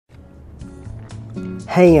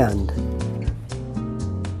hand,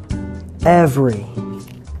 every,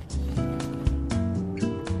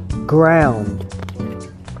 ground,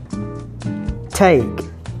 take,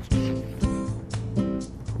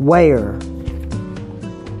 where,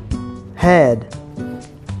 head,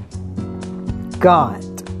 got,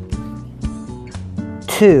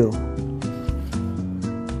 to,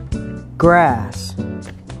 grass,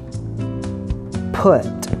 put.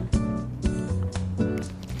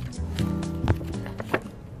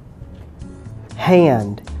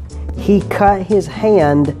 Hand. He cut his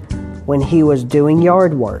hand when he was doing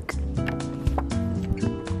yard work.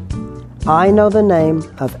 I know the name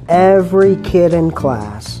of every kid in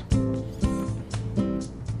class.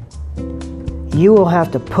 You will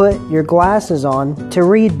have to put your glasses on to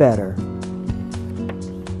read better.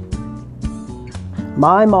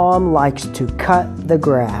 My mom likes to cut the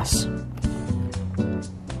grass.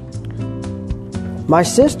 My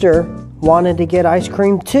sister wanted to get ice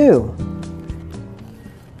cream too.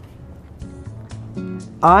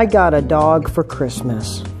 I got a dog for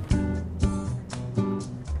Christmas.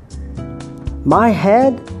 My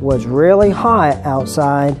head was really hot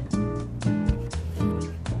outside.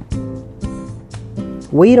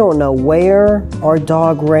 We don't know where our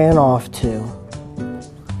dog ran off to.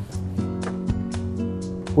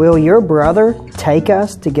 Will your brother take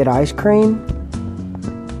us to get ice cream?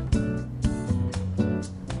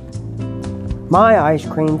 My ice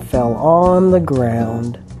cream fell on the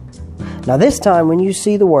ground. Now this time when you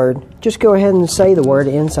see the word, just go ahead and say the word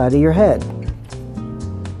inside of your head.